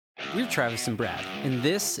We're Travis and Brad, and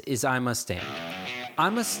this is I Must Stand. I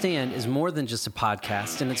Must Stand is more than just a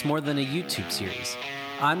podcast, and it's more than a YouTube series.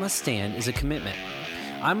 I Must Stand is a commitment.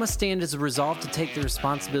 I Must Stand is a resolve to take the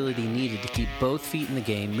responsibility needed to keep both feet in the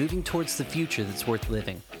game, moving towards the future that's worth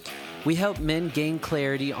living. We help men gain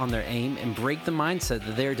clarity on their aim and break the mindset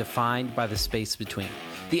that they are defined by the space between.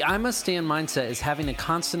 The I Must Stand mindset is having a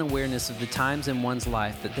constant awareness of the times in one's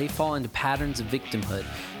life that they fall into patterns of victimhood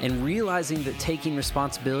and realizing that taking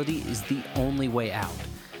responsibility is the only way out.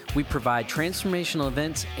 We provide transformational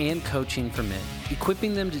events and coaching for men,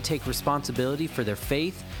 equipping them to take responsibility for their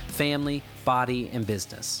faith, family, body, and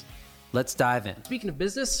business. Let's dive in. Speaking of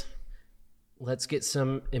business, let's get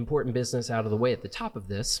some important business out of the way at the top of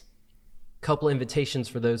this. Couple invitations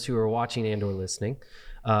for those who are watching and or listening.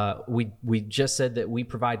 We just said that we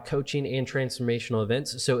provide coaching and transformational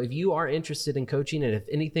events. So if you are interested in coaching, and if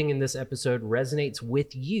anything in this episode resonates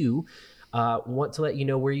with you, want to let you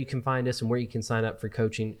know where you can find us and where you can sign up for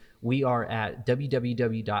coaching. We are at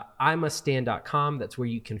www.imuststand.com. That's where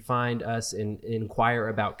you can find us and inquire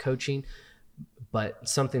about coaching. But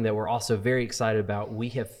something that we're also very excited about, we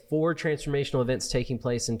have 4 transformational events taking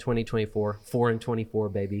place in 2024. 4 in 24,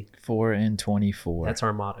 baby. 4 in 24. That's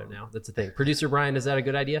our motto now. That's the thing. Producer Brian, is that a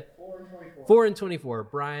good idea? 4 in 24. 4 in 24.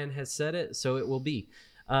 Brian has said it, so it will be.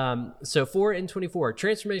 So 4 in 24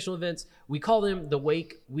 transformational events. We call them the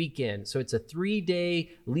Wake Weekend. So it's a 3-day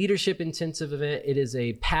leadership intensive event. It is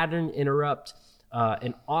a pattern interrupt.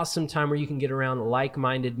 An awesome time where you can get around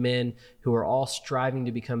like-minded men who are all striving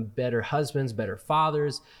to become better husbands, better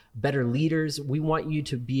fathers, better leaders. We want you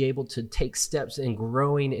to be able to take steps in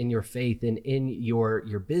growing in your faith and in your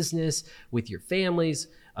business, with your families,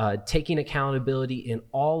 taking accountability in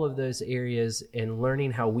all of those areas and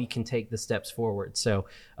learning how we can take the steps forward. So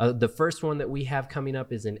the first one that we have coming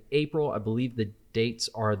up is in April. I believe the dates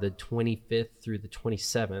are the 25th through the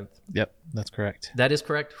 27th. Yep, that's correct. That is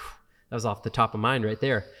correct. That was off the top of mind right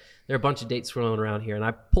there. There are a bunch of dates rolling around here, and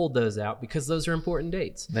I pulled those out because those are important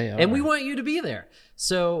dates. They are. And we want you to be there.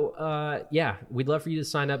 So, we'd love for you to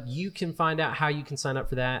sign up. You can find out how you can sign up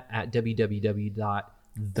for that at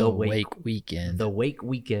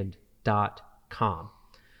www.thewakeweekend.com.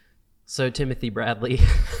 So, Timothy Bradley.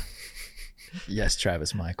 Yes,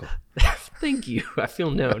 Travis Michael. Thank you. I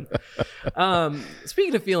feel known.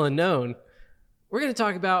 Speaking of feeling known, we're going to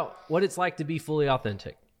talk about what it's like to be fully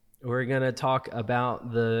authentic. We're going to talk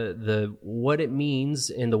about the what it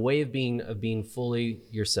means and the way of being fully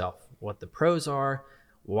yourself, what the pros are,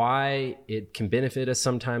 why it can benefit us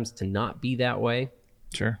sometimes to not be that way.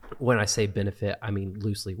 Sure. When I say benefit, I mean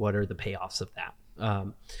loosely, what are the payoffs of that?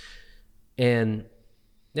 And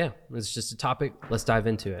yeah, it's just a topic. Let's dive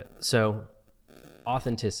into it. So,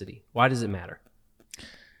 authenticity. Why does it matter?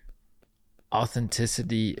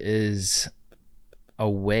 Authenticity is a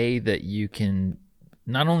way that you can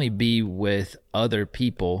not only be with other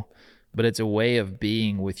people, but it's a way of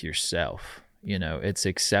being with yourself. You know, it's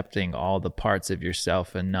accepting all the parts of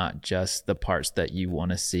yourself and not just the parts that you want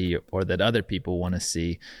to see or that other people want to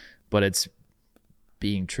see, but it's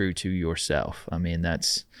being true to yourself. I mean,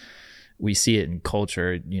 we see it in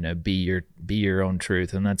culture, you know, be your own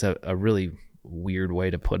truth. And that's a really weird way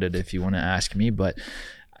to put it if you want to ask me, but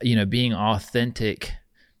you know, being authentic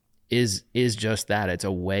is just that. It's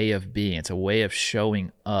a way of being. It's a way of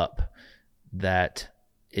showing up that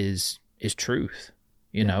is truth.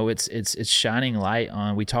 You know, it's shining light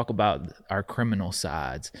on. We talk about our criminal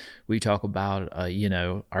sides. We talk about you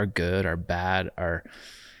know, our good, our bad, our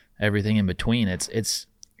everything in between. It's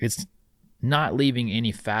not leaving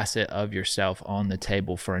any facet of yourself on the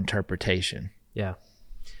table for interpretation. Yeah.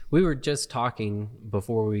 We were just talking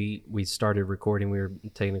before we started recording. We were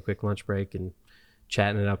taking a quick lunch break and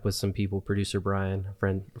chatting it up with some people, producer Brian,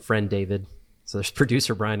 friend David. So there's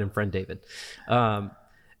producer Brian and friend David.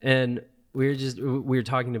 And we were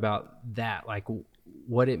talking about that, like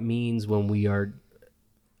what it means when we are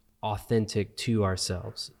authentic to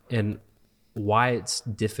ourselves and why it's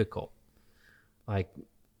difficult. Like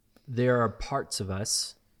there are parts of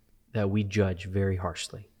us that we judge very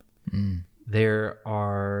harshly. There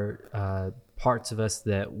are parts of us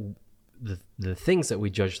that the things that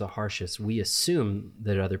we judge the harshest, we assume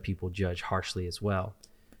that other people judge harshly as well.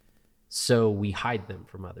 So we hide them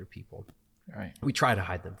from other people. Right. We try to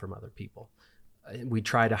hide them from other people. We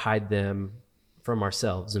try to hide them from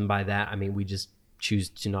ourselves. And by that, I mean, we just choose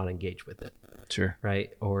to not engage with it. Sure.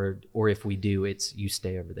 Right. Or if we do, it's you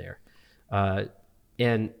stay over there.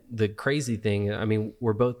 And the crazy thing, I mean,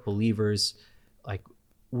 we're both believers. Like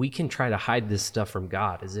we can try to hide this stuff from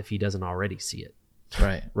God as if he doesn't already see it.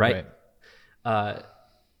 Right.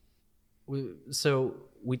 So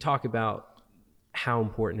we talk about how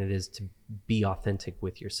important it is to be authentic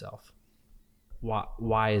with yourself.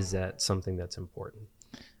 Why is that something that's important?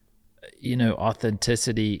 You know,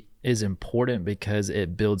 authenticity is important because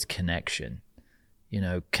it builds connection. You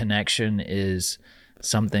know, connection is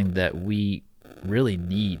something that we really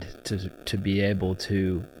need to be able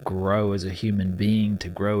to grow as a human being, to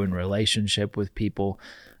grow in relationship with people.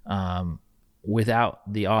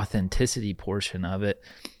 Without the authenticity portion of it,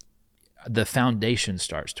 the foundation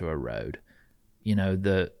starts to erode. You know,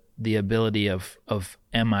 the ability of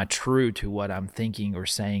am I true to what I'm thinking or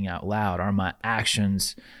saying out loud? Are my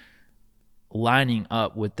actions lining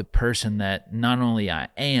up with the person that not only I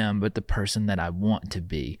am, but the person that I want to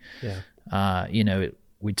be? Yeah. You know,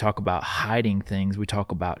 we talk about hiding things. We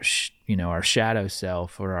talk about, our shadow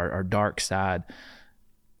self or our dark side.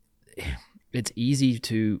 It's easy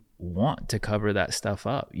to want to cover that stuff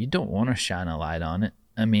up. You don't want to shine a light on it.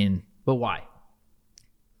 I mean, but why?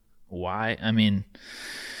 Why? I mean,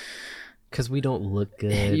 because we don't look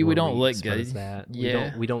good. We don't look good. That.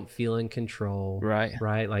 Yeah. We don't feel in control. Right.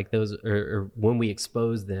 Right. Like those, or when we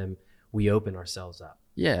expose them, we open ourselves up.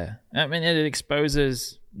 Yeah. I mean, it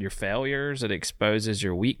exposes your failures. It exposes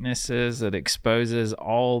your weaknesses. It exposes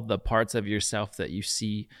all the parts of yourself that you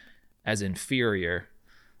see as inferior.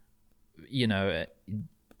 You know,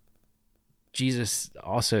 Jesus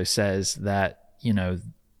also says that,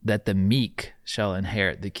 that the meek shall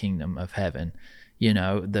inherit the kingdom of heaven. You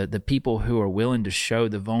know, the people who are willing to show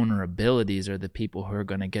the vulnerabilities are the people who are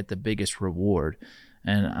going to get the biggest reward.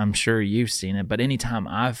 And I'm sure you've seen it, but anytime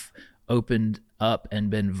I've opened up and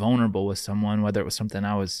been vulnerable with someone, whether it was something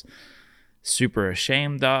I was super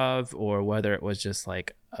ashamed of or whether it was just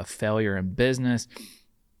like a failure in business,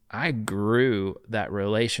 I grew that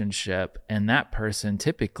relationship, and that person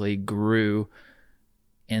typically grew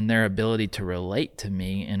in their ability to relate to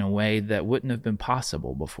me in a way that wouldn't have been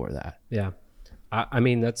possible before that. Yeah. I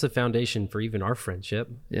mean, that's the foundation for even our friendship.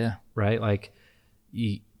 Yeah. Right. Like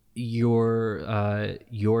your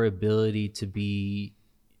ability to be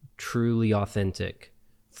truly authentic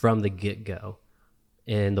from the get-go,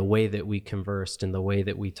 and the way that we conversed and the way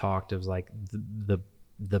that we talked, it was like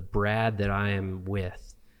the Brad that I am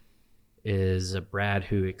with is a Brad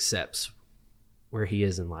who accepts where he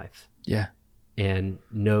is in life. Yeah. And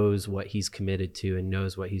knows what he's committed to and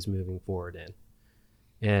knows what he's moving forward in.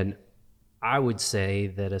 And I would say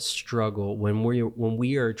that a struggle when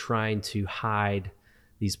we are trying to hide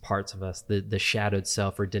these parts of us, the shadowed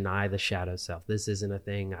self, or deny the shadowed self. This isn't a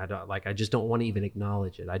thing. I just don't want to even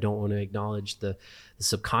acknowledge it. I don't want to acknowledge the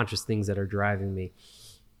subconscious things that are driving me.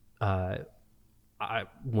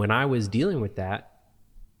 When I was dealing with that,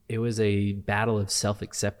 it was a battle of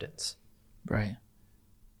self-acceptance. Right.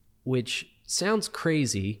 Which sounds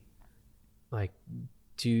crazy. Like,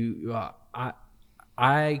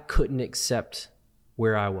 I couldn't accept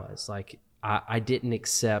where I was. Like, I didn't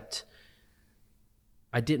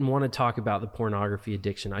want to talk about the pornography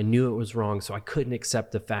addiction. I knew it was wrong, so I couldn't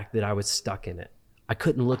accept the fact that I was stuck in it. I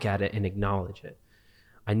couldn't look at it and acknowledge it.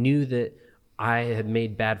 I knew that I had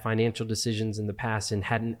made bad financial decisions in the past and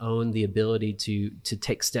hadn't owned the ability to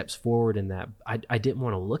take steps forward in that. I didn't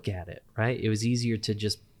want to look at it, right? It was easier to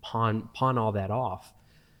just pawn all that off.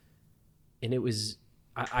 And it was,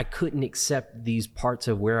 I couldn't accept these parts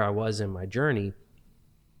of where I was in my journey.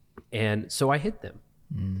 And so I hid them.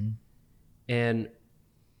 Mm-hmm. And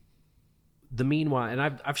the meanwhile, and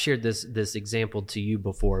I've shared this example to you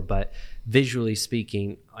before, but visually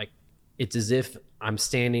speaking, like, it's as if I'm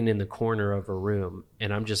standing in the corner of a room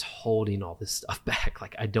and I'm just holding all this stuff back.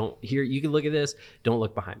 Like, I don't hear, you can look at this, don't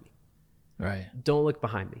look behind me. Right. Don't look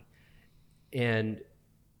behind me. And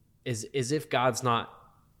as if God's not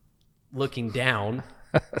looking down,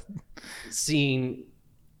 seeing,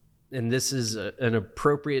 and this is an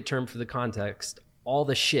appropriate term for the context, all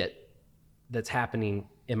the shit that's happening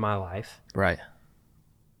in my life. Right.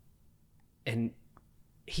 And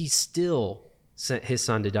he still sent his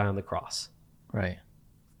son to die on the cross. Right.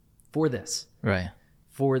 For this. Right.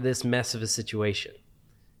 For this mess of a situation.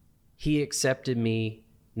 He accepted me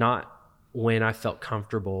not when I felt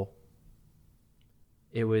comfortable.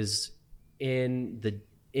 It was in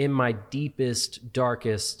my deepest,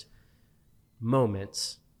 darkest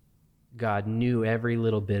moments. God knew every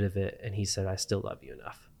little bit of it, and he said, I still love you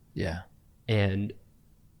enough. Yeah. And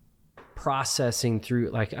processing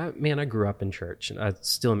through, like, I grew up in church, and I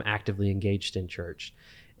still am actively engaged in church.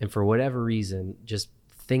 And for whatever reason, just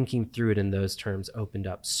thinking through it in those terms opened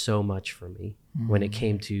up so much for me when it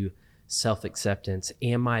came to self-acceptance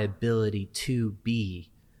and my ability to be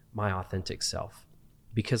my authentic self.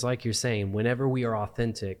 Because like you're saying, whenever we are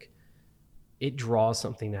authentic, it draws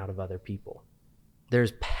something out of other people.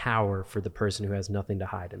 there's power for the person who has nothing to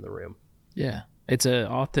hide in the room. Yeah. It's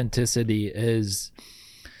authenticity is,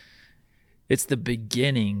 it's the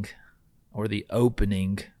beginning or the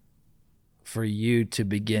opening for you to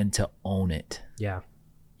begin to own it. Yeah.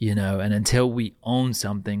 You know, and until we own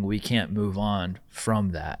something, we can't move on from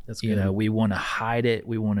that. That's You good. know, we want to hide it.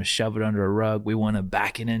 We want to shove it under a rug. We want to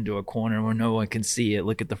back it into a corner where no one can see it.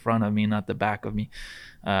 Look at the front of me, not the back of me.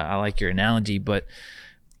 I like your analogy, but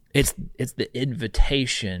it's the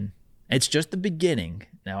invitation. It's just the beginning.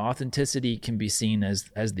 Now, authenticity can be seen as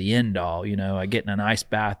the end all. You know, I get in an ice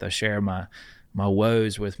bath, I share my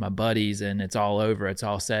woes with my buddies, and it's all over. It's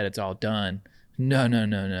all said. It's all done.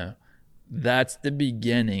 No. That's the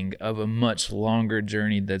beginning of a much longer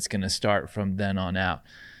journey that's going to start from then on out.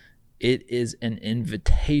 It is an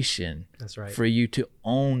invitation That's right. for you to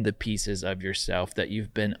own the pieces of yourself that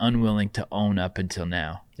you've been unwilling to own up until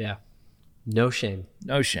now. Yeah. No shame.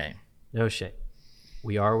 No shame. No shame.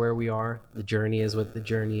 We are where we are. The journey is what the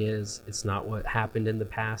journey is. It's not what happened in the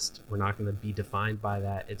past. We're not going to be defined by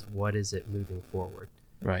that. It's what is it moving forward.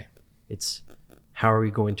 Right. It's how are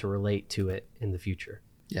we going to relate to it in the future?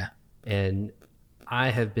 Yeah. And I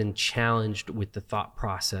have been challenged with the thought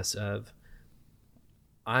process of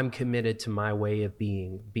I'm committed to my way of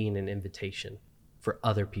being an invitation for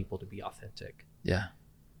other people to be authentic. Yeah.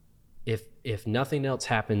 If nothing else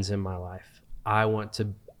happens in my life, I want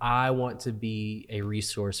to be a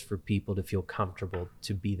resource for people to feel comfortable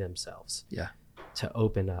to be themselves, Yeah. to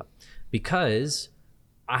open up, because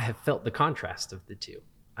I have felt the contrast of the two.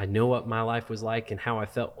 I know what my life was like and how I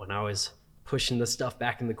felt when I was pushing the stuff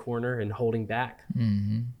back in the corner and holding back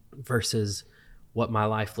versus what my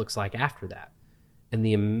life looks like after that. And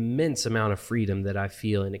the immense amount of freedom that I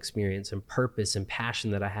feel and experience and purpose and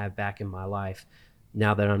passion that I have back in my life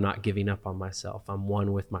now that I'm not giving up on myself. I'm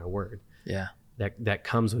one with my word. Yeah. That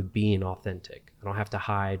comes with being authentic. I don't have to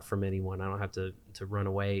hide from anyone. I don't have to run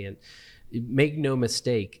away. And make no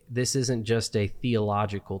mistake, this isn't just a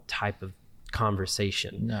theological type of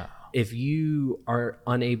conversation. No. If you are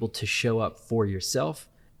unable to show up for yourself,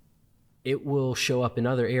 it will show up in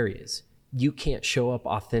other areas. You can't show up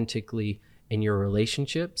authentically in your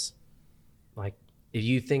relationships. Like, if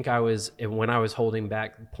you think when I was holding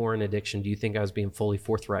back porn addiction, do you think I was being fully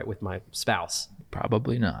forthright with my spouse?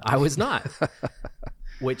 Probably not. I was not,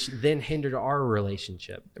 which then hindered our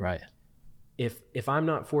relationship. Right. If I'm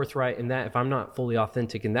not forthright in that, if I'm not fully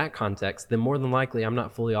authentic in that context, then more than likely I'm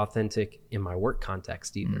not fully authentic in my work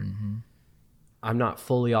context either. Mm-hmm. I'm not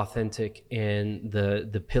fully authentic in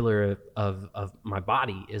the pillar of my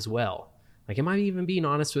body as well. Like, am I even being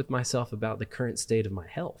honest with myself about the current state of my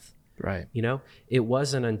health? Right. You know, it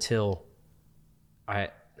wasn't until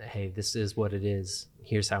hey, this is what it is.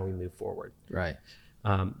 Here's how we move forward. Right.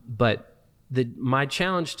 But my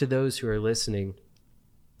challenge to those who are listening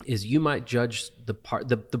is you might judge the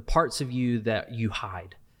parts of you that you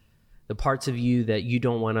hide, the parts of you that you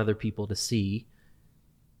don't want other people to see.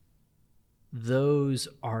 Those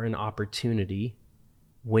are an opportunity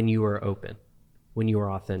when you are open, when you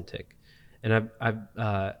are authentic. And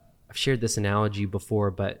I've shared this analogy before,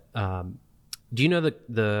 but do you know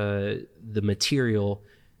the material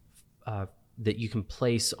that you can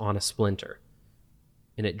place on a splinter,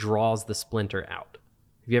 and it draws the splinter out?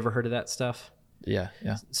 Have you ever heard of that stuff? Yeah.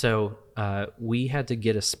 Yeah. So we had to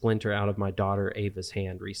get a splinter out of my daughter Ava's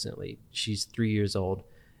hand recently. She's 3 years old,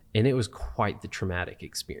 and it was quite the traumatic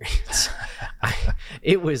experience.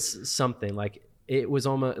 It was something like, it was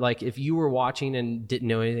almost like if you were watching and didn't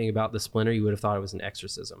know anything about the splinter, you would have thought it was an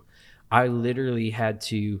exorcism. I literally had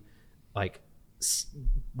to, like,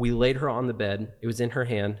 we laid her on the bed. It was in her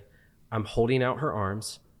hand. I'm holding out her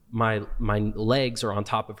arms. My legs are on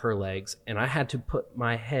top of her legs, and I had to put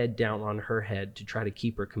my head down on her head to try to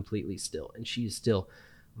keep her completely still. And she is still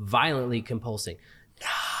violently compulsing.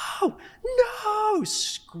 No,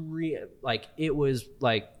 scream. Like, it was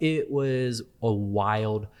a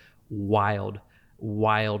wild,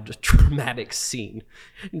 traumatic scene.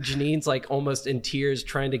 Janine's like almost in tears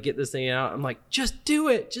trying to get this thing out. I'm like, just do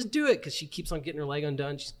it. Because she keeps on getting her leg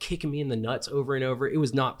undone. She's kicking me in the nuts over and over. It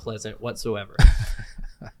was not pleasant whatsoever.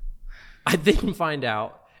 I then find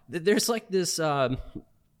out that there's like this, like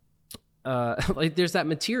there's that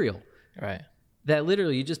material. Right. That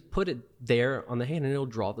literally you just put it there on the hand and it'll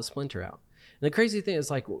draw the splinter out. And the crazy thing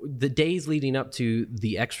is, like, the days leading up to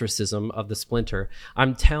the exorcism of the splinter,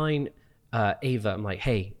 I'm telling Ava, I'm like,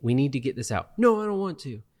 hey, we need to get this out. No, I don't want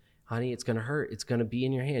to. Honey, it's going to hurt. It's going to be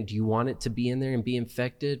in your hand. Do you want it to be in there and be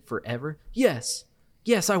infected forever? Yes,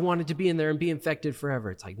 I want it to be in there and be infected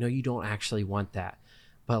forever. It's like, no, you don't actually want that.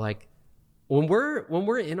 But like, when we're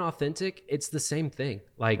inauthentic, it's the same thing.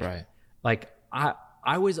 Like, Right. like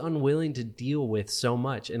I was unwilling to deal with so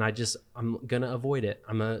much, and I'm gonna avoid it.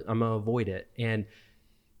 I'm gonna avoid it. And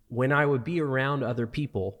when I would be around other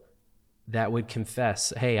people that would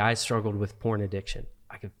confess, hey, I struggled with porn addiction,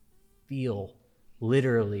 I could feel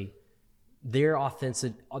literally their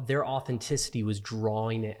authenticity was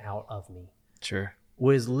drawing it out of me. Sure.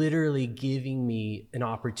 Was literally giving me an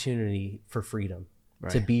opportunity for freedom,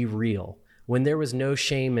 to be real. When there was no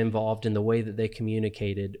shame involved in the way that they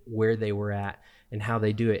communicated, where they were at, and how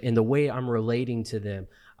they do it, and the way I'm relating to them,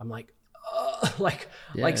 I'm like,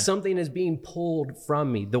 like something is being pulled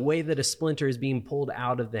from me, the way that a splinter is being pulled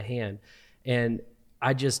out of the hand. And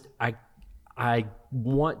I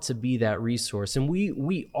want to be that resource, and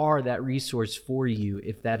we are that resource for you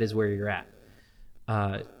if that is where you're at.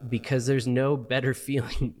 Because there's no better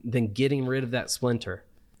feeling than getting rid of that splinter.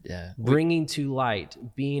 Yeah. Bringing to light,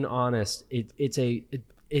 being honest.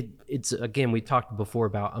 It's again, we talked before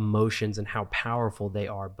about emotions and how powerful they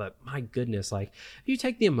are, but my goodness, like if you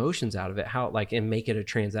take the emotions out of it, and make it a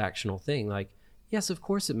transactional thing, like, yes, of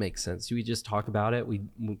course it makes sense. We just talk about it.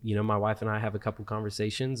 My wife and I have a couple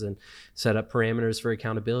conversations and set up parameters for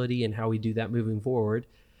accountability and how we do that moving forward.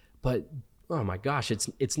 But oh my gosh,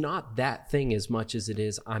 it's not that thing as much as it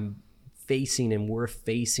is we're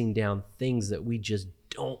facing down things that we just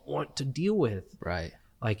don't want to deal with. Right.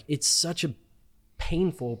 Like it's such a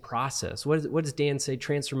painful process. What does Dan say?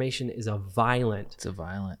 Transformation is a violent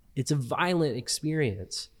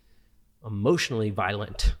experience, emotionally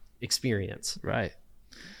violent experience. Right.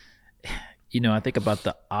 I think about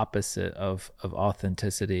the opposite of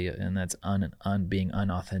authenticity, and that's being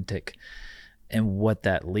unauthentic, and what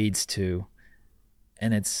that leads to.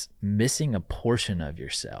 And it's missing a portion of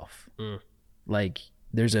yourself. Like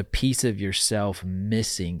there's a piece of yourself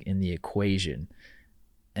missing in the equation.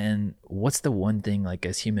 And what's the one thing, like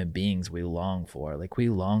as human beings, we long for? Like we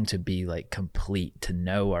long to be like complete, to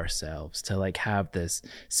know ourselves, to like have this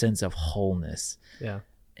sense of wholeness. Yeah.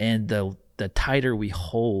 And the tighter we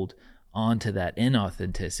hold onto that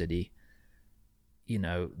inauthenticity,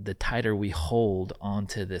 the tighter we hold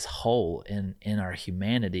onto this hole in our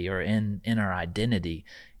humanity or in our identity.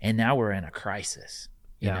 And now we're in a crisis,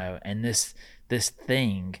 and this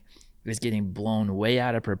thing is getting blown way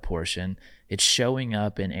out of proportion. It's showing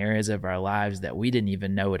up in areas of our lives that we didn't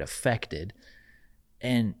even know it affected.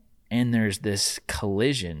 And there's this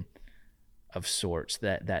collision of sorts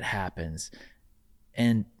that happens.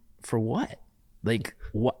 And for what? Like,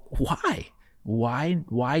 why?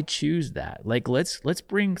 Why choose that? Like, let's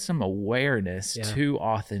bring some awareness to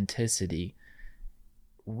authenticity,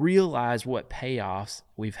 realize what payoffs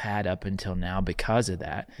we've had up until now because of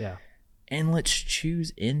that. Yeah. And let's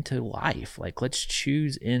choose into life. Like, let's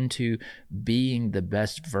choose into being the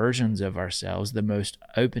best versions of ourselves, the most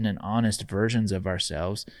open and honest versions of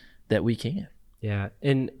ourselves that we can. Yeah.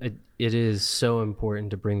 And it is so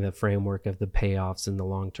important to bring the framework of the payoffs and the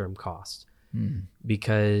long-term cost.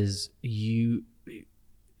 Because we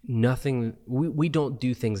don't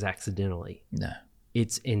do things accidentally. No.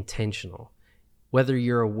 It's intentional. Whether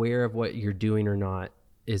you're aware of what you're doing or not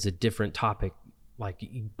is a different topic. Like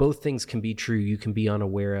both things can be true. You can be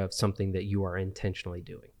unaware of something that you are intentionally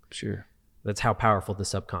doing. Sure. That's how powerful the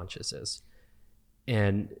subconscious is.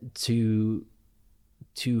 And to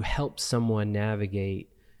help someone navigate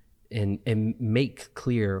and make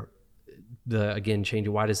clear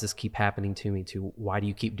changing, why does this keep happening to me, to why do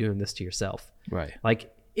you keep doing this to yourself? Right.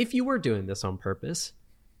 Like if you were doing this on purpose,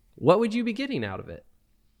 what would you be getting out of it?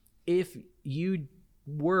 If you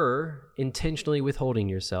were intentionally withholding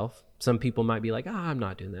yourself, some people might be like, I'm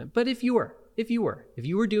not doing that. But if you were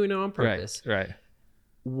doing it on purpose, right.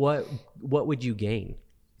 What would you gain?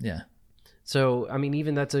 Yeah. So, I mean,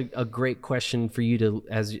 even that's a great question for you to,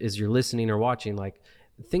 as you're listening or watching, like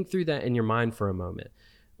think through that in your mind for a moment.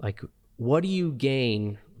 Like, what do you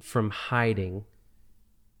gain from hiding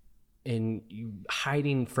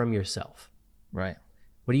from yourself? Right.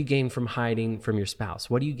 What do you gain from hiding from your spouse?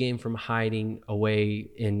 What do you gain from hiding away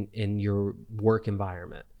in your work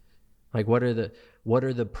environment? Like, what are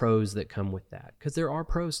the pros that come with that? Because there are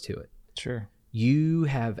pros to it. Sure. You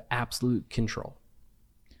have absolute control.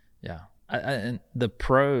 Yeah. And the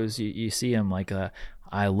pros, you see them like,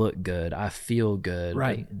 I look good, I feel good.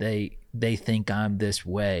 Right. They think I'm this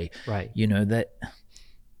way. Right.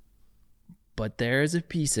 But there is a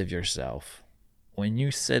piece of yourself when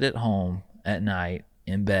you sit at home at night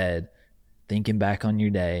in bed, thinking back on your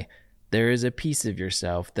day, there is a piece of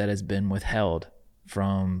yourself that has been withheld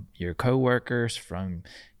from your coworkers, from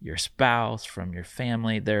your spouse, from your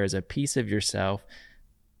family. There is a piece of yourself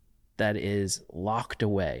that is locked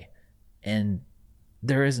away. And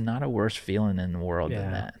there is not a worse feeling in the world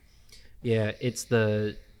than that. Yeah, it's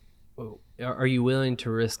the, are you willing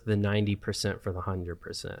to risk the 90% for the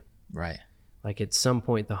 100%? Right. Like at some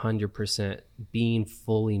point, the 100% being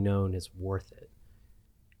fully known is worth it.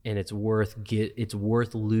 And it's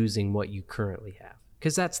worth losing what you currently have.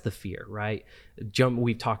 Because that's the fear, right?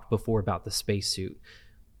 We've talked before about the spacesuit.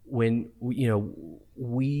 When, you know,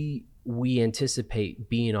 we anticipate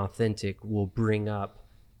being authentic will bring up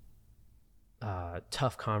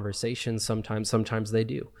tough conversations. Sometimes they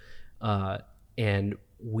do. And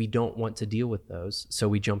we don't want to deal with those. So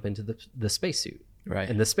we jump into the spacesuit. Right.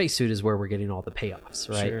 And the spacesuit is where we're getting all the payoffs,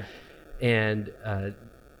 right? Sure. And,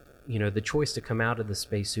 you know, the choice to come out of the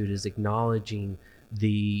spacesuit is acknowledging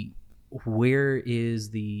where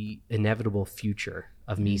is the inevitable future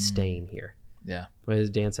of me staying here? Yeah. What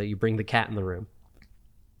does Dan say? You bring the cat in the room.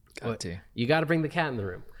 You got to bring the cat in the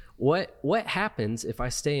room. What happens if I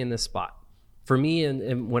stay in this spot? For me,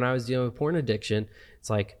 and when I was dealing with porn addiction,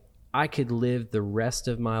 it's like I could live the rest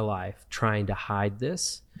of my life trying to hide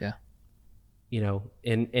this. Yeah. You know,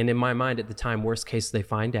 and in my mind at the time, worst case, they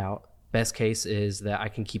find out. Best case is that I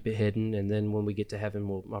can keep it hidden, and then when we get to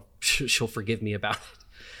heaven, she'll forgive me about it.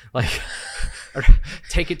 Like, or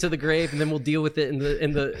take it to the grave, and then we'll deal with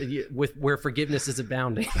it with where forgiveness is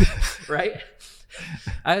abounding, right?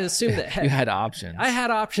 I assume that you had options. I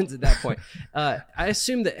had options at that point. I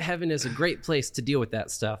assume that heaven is a great place to deal with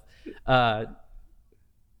that stuff.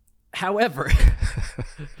 However,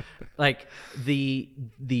 like the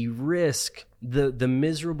risk, the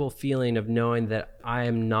miserable feeling of knowing that I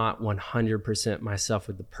am not 100% myself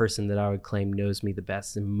with the person that I would claim knows me the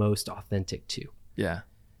best and most authentic to. Yeah.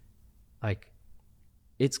 Like,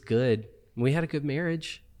 it's good. We had a good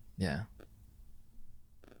marriage. Yeah.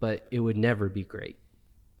 But it would never be great.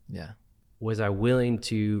 Yeah. Was I willing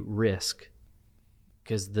to risk?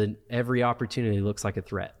 Because every opportunity looks like a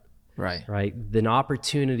threat. Right. Right. An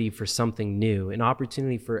opportunity for something new, an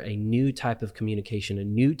opportunity for a new type of communication, a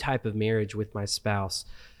new type of marriage with my spouse.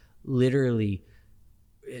 Literally,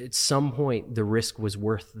 at some point, the risk was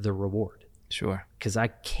worth the reward. Sure. Because I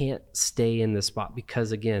can't stay in the spot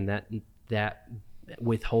because, again, that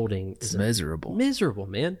withholding is miserable. Miserable,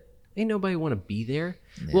 man. Ain't nobody want to be there.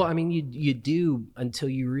 Yeah. Well, I mean, you do until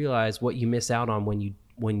you realize what you miss out on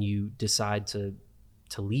when you decide to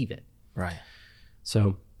leave it. Right.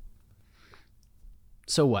 So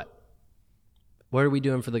what? What are we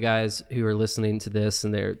doing for the guys who are listening to this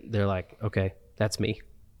and they're like, okay, that's me.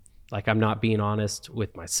 Like, I'm not being honest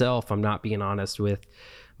with myself. I'm not being honest with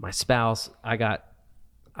my spouse. I got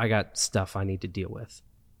stuff I need to deal with.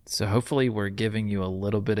 So hopefully we're giving you a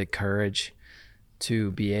little bit of courage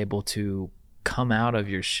to be able to come out of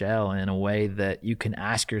your shell in a way that you can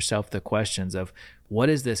ask yourself the questions of, what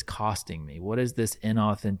is this costing me? What is this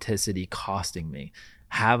inauthenticity costing me?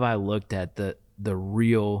 Have I looked at the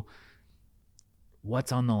real,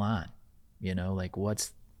 what's on the line? You know, like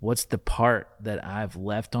what's the part that I've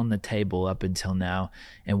left on the table up until now,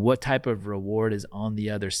 and what type of reward is on the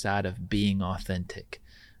other side of being authentic?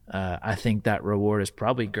 I think that reward is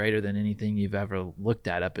probably greater than anything you've ever looked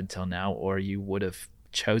at up until now, or you would have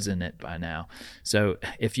chosen it by now. So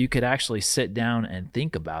if you could actually sit down and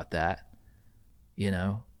think about that, you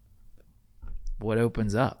know, what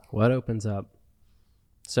opens up? What opens up?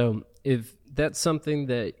 So if that's something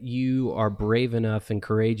that you are brave enough and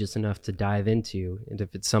courageous enough to dive into, and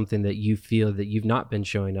if it's something that you feel that you've not been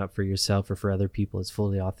showing up for yourself or for other people as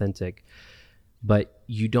fully authentic, but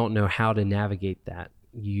you don't know how to navigate that,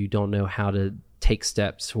 you don't know how to take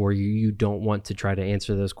steps, or you don't want to try to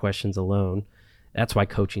answer those questions alone, that's why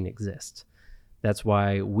coaching exists. That's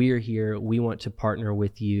why we're here. We want to partner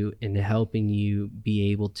with you in helping you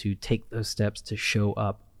be able to take those steps to show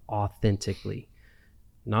up authentically,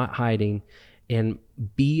 not hiding, and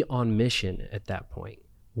be on mission at that point.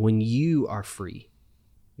 When you are free,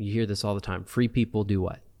 you hear this all the time, free people do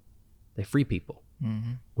what? They free people.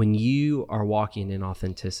 Mm-hmm. When you are walking in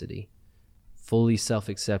authenticity, fully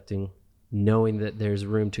self-accepting, knowing that there's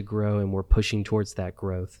room to grow and we're pushing towards that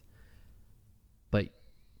growth, but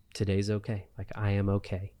today's okay. Like, I am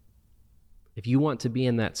okay. If you want to be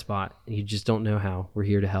in that spot and you just don't know how, we're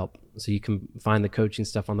here to help. So you can find the coaching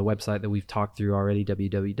stuff on the website that we've talked through already,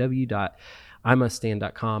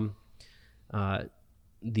 www.imuststand.com.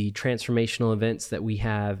 The transformational events that we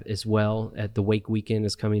have as well at the Wake Weekend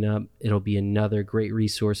is coming up. It'll be another great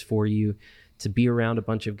resource for you to be around a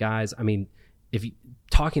bunch of guys. I mean, if you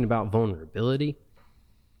talking about vulnerability,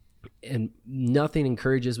 and nothing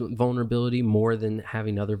encourages vulnerability more than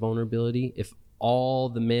having other vulnerability. If all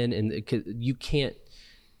the men, and you can't,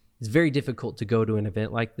 it's very difficult to go to an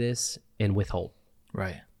event like this and withhold.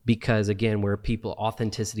 Right. Because again, where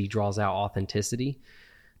authenticity draws out authenticity,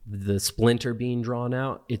 the splinter being drawn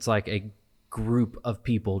out. It's like a group of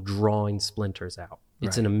people drawing splinters out.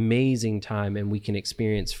 It's an amazing time, and we can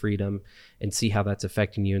experience freedom and see how that's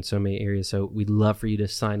affecting you in so many areas. So we'd love for you to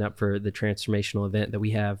sign up for the transformational event that we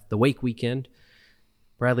have, the Wake Weekend.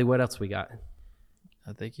 Bradley, what else we got?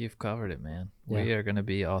 I think you've covered it, man. Yeah. We are going to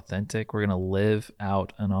be authentic. We're going to live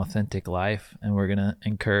out an authentic life, and we're going to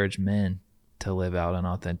encourage men to live out an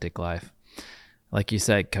authentic life. Like you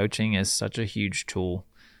said, coaching is such a huge tool.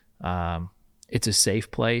 It's a safe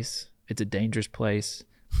place. It's a dangerous place,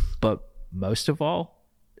 but most of all,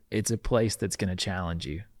 it's a place that's going to challenge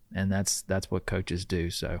you. And that's what coaches do.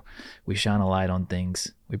 So we shine a light on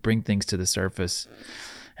things. We bring things to the surface,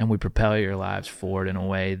 and we propel your lives forward in a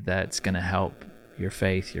way that's going to help your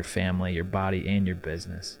faith, your family, your body, and your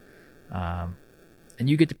business. And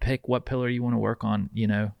you get to pick what pillar you want to work on, you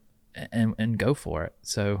know, and go for it.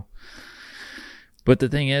 So, but the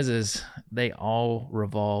thing is they all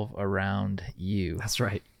revolve around you. That's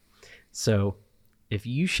right. So if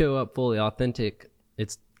you show up fully authentic,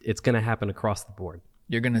 it's going to happen across the board.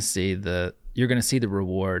 You're going to see the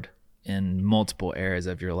reward in multiple areas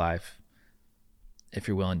of your life if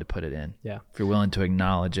you're willing to put it in. Yeah. If you're willing to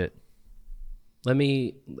acknowledge it. Let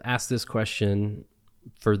me ask this question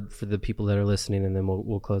for the people that are listening, and then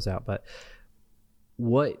we'll close out. But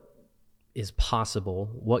what is possible?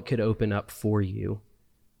 What could open up for you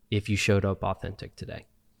if you showed up authentic today?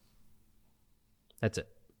 That's it.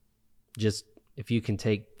 Just if you can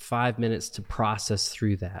take 5 minutes to process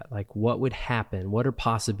through that, like what would happen? What are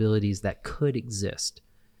possibilities that could exist?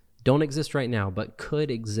 Don't exist right now, but could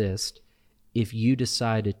exist if you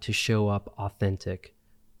decided to show up authentic,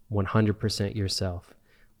 100% yourself,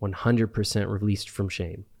 100% released from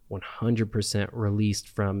shame, 100% released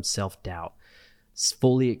from self-doubt,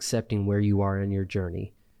 fully accepting where you are in your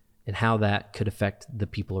journey and how that could affect the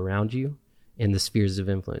people around you and the spheres of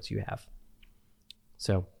influence you have.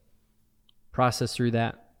 So process through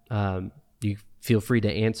that. You feel free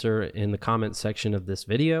to answer in the comment section of this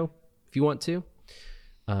video if you want to.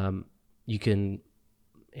 You can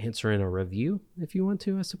answer in a review if you want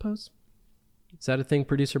to, I suppose. Is that a thing,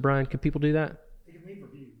 Producer Brian? Could people do that? They can leave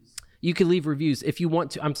reviews. You could leave reviews if you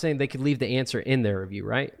want to. I'm saying they could leave the answer in their review,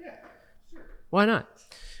 right? Yeah, sure. Why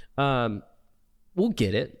not? We'll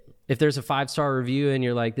get it. If there's a 5-star review and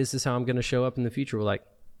you're like, this is how I'm going to show up in the future, we're like,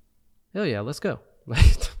 hell yeah, let's go.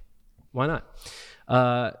 Why not?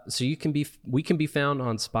 So we can be found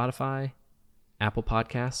on Spotify, Apple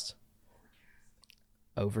Podcasts,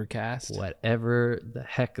 Overcast, whatever the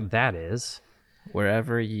heck that is.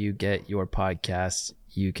 wherever you get your podcasts,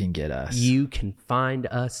 you can get us. You can find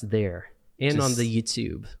us there and on Just- the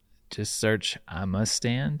YouTube. Just search I Must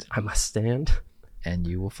Stand I Must Stand, and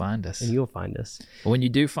you will find us. and you'll find us. When you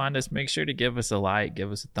do find us, make sure to give us a like, give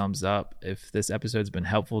us a thumbs up. If this episode's been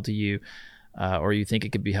helpful to you, or you think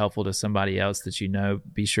it could be helpful to somebody else that you know,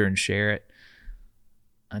 be sure and share it.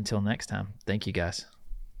 Until next time, thank you guys.